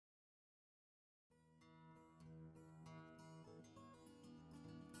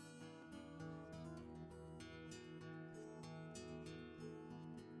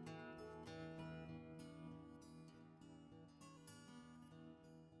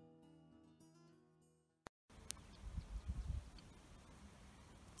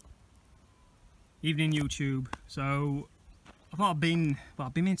Evening YouTube. So I thought I've been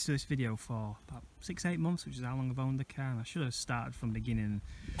meaning to do this video for about 6-8 months, which is how long I've owned the car, and I should have started from the beginning,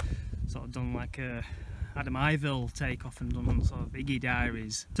 sort of done like a Adam Iville takeoff and done sort of Iggy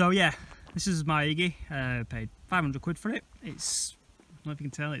diaries. So yeah, this is my Iggy. Paid 500 quid for it. It's, I don't know if you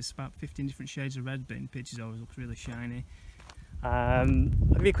can tell, it's about 15 different shades of red, but in pictures it always looks really shiny. I'll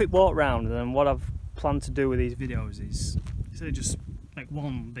give you a quick walk round, and then what I've planned to do with these videos is, instead of just like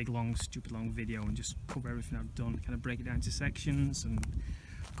one big long stupid long video and just cover everything I've done, kind of break it down into sections and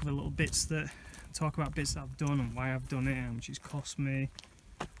cover little bits that talk about bits that I've done and why I've done it, how much it's cost me,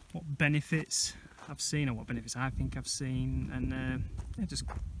 what benefits I've seen or what benefits I think I've seen, and yeah, just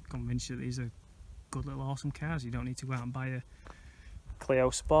convince you that these are good little awesome cars. You don't need to go out and buy a Clio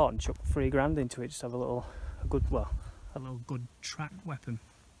Sport and chuck $3 into it. Just have a little good track weapon.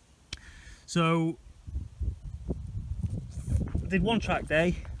 So I did one track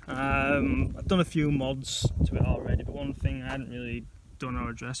day. I've done a few mods to it already, but one thing I hadn't really done or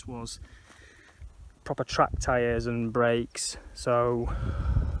addressed was proper track tyres and brakes. So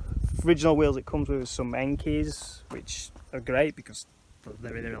original wheels it comes with some Enkis, which are great because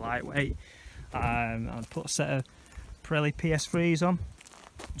they're very lightweight. I put a set of Pirelli PS3s on,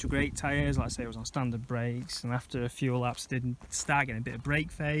 which are great tyres. Like I say, it was on standard brakes, and after a few laps did start getting a bit of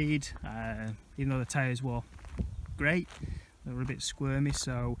brake fade, even though the tyres were great, they were a bit squirmy.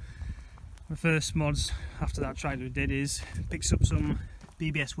 So the first mods after that track that we did is picked up some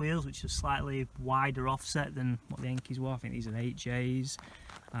BBS wheels, which are slightly wider offset than what the Enkis were. I think these are 8Js.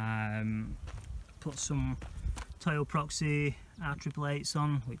 Put some Toyo Proxy R888s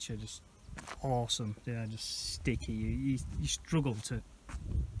on, which are just awesome. They're just sticky. You struggle to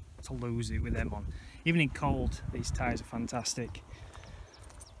lose it with them on. Even in cold, these tyres are fantastic.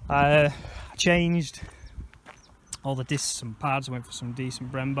 I changed all the discs and pads. I went for some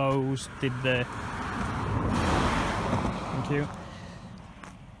decent Brembos. Did the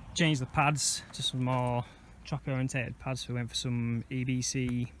changed the pads to some more track orientated pads. So we went for some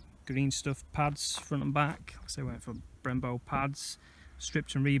EBC green stuff pads front and back. So we went for Brembo pads.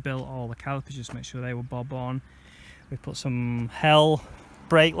 Stripped and rebuilt all the calipers just to make sure they were bob on. We put some Hell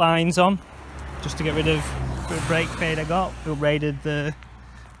brake lines on just to get rid of the brake fade I got. Upgraded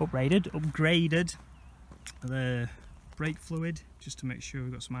the brake fluid just to make sure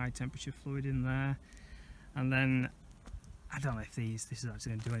we've got some high temperature fluid in there. And then I don't know if this is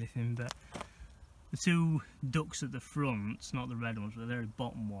actually going to do anything, but the two ducts at the front, not the red ones, but the very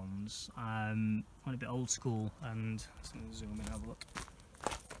bottom ones, went a bit old school, and let's zoom in and have a look.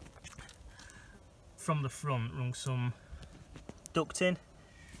 From the front, rung some ducting.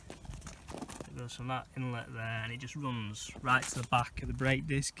 It goes from that inlet there, and it just runs right to the back of the brake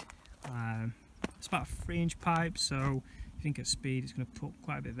disc. It's about a 3-inch pipe, so I think at speed it's going to put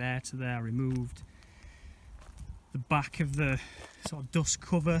quite a bit there to there. I removed the back of the sort of dust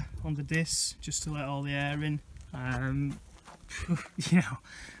cover on the disc just to let all the air in. You know,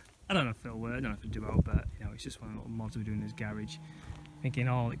 I don't know if it'll work, I don't know if it'll do well, but you know, it's just one of the little mods we're doing in this garage. Thinking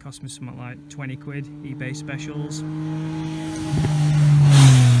all it cost me something like 20 quid, eBay specials.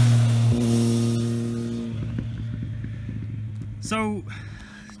 So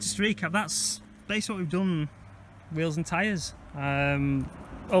just to recap, that's basically what we've done, wheels and tyres.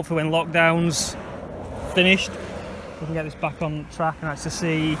 Hopefully when lockdown's finished we can get this back on track and actually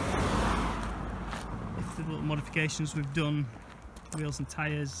see if the little modifications we've done, wheels and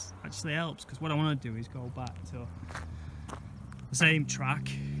tyres, actually helps. Because what I want to do is go back to the same track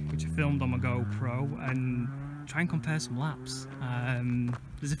which I filmed on my GoPro and try and compare some laps.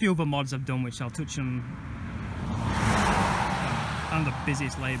 There's a few other mods I've done which I'll touch on. I'm the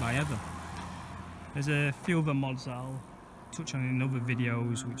busiest lay-by ever. There's a few other mods I'll touch on in other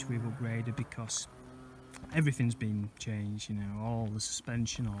videos which we've upgraded because everything's been changed, you know, all the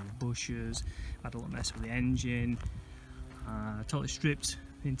suspension, all the bushes, had a little mess with the engine, totally stripped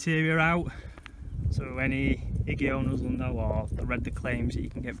the interior out, so any Iggy owners will know, or I read the claims that you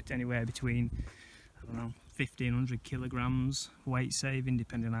can get anywhere between, I don't know, 1500 kilograms weight saving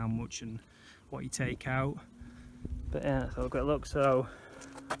depending on how much and what you take out. But yeah, so I've got a look, so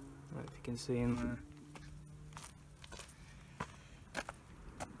I don't know if you can see in there.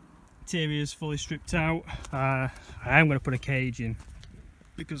 Interior's fully stripped out. I am going to put a cage in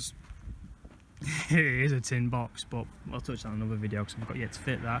because it is a tin box, but I'll touch on another video because I've got yet to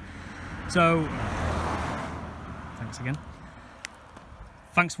fit that. So thanks again.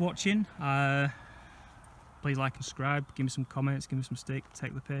 Thanks for watching. Please like and subscribe, give me some comments, give me some stick,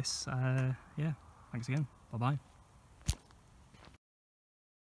 take the piss. Yeah, thanks again. Bye bye.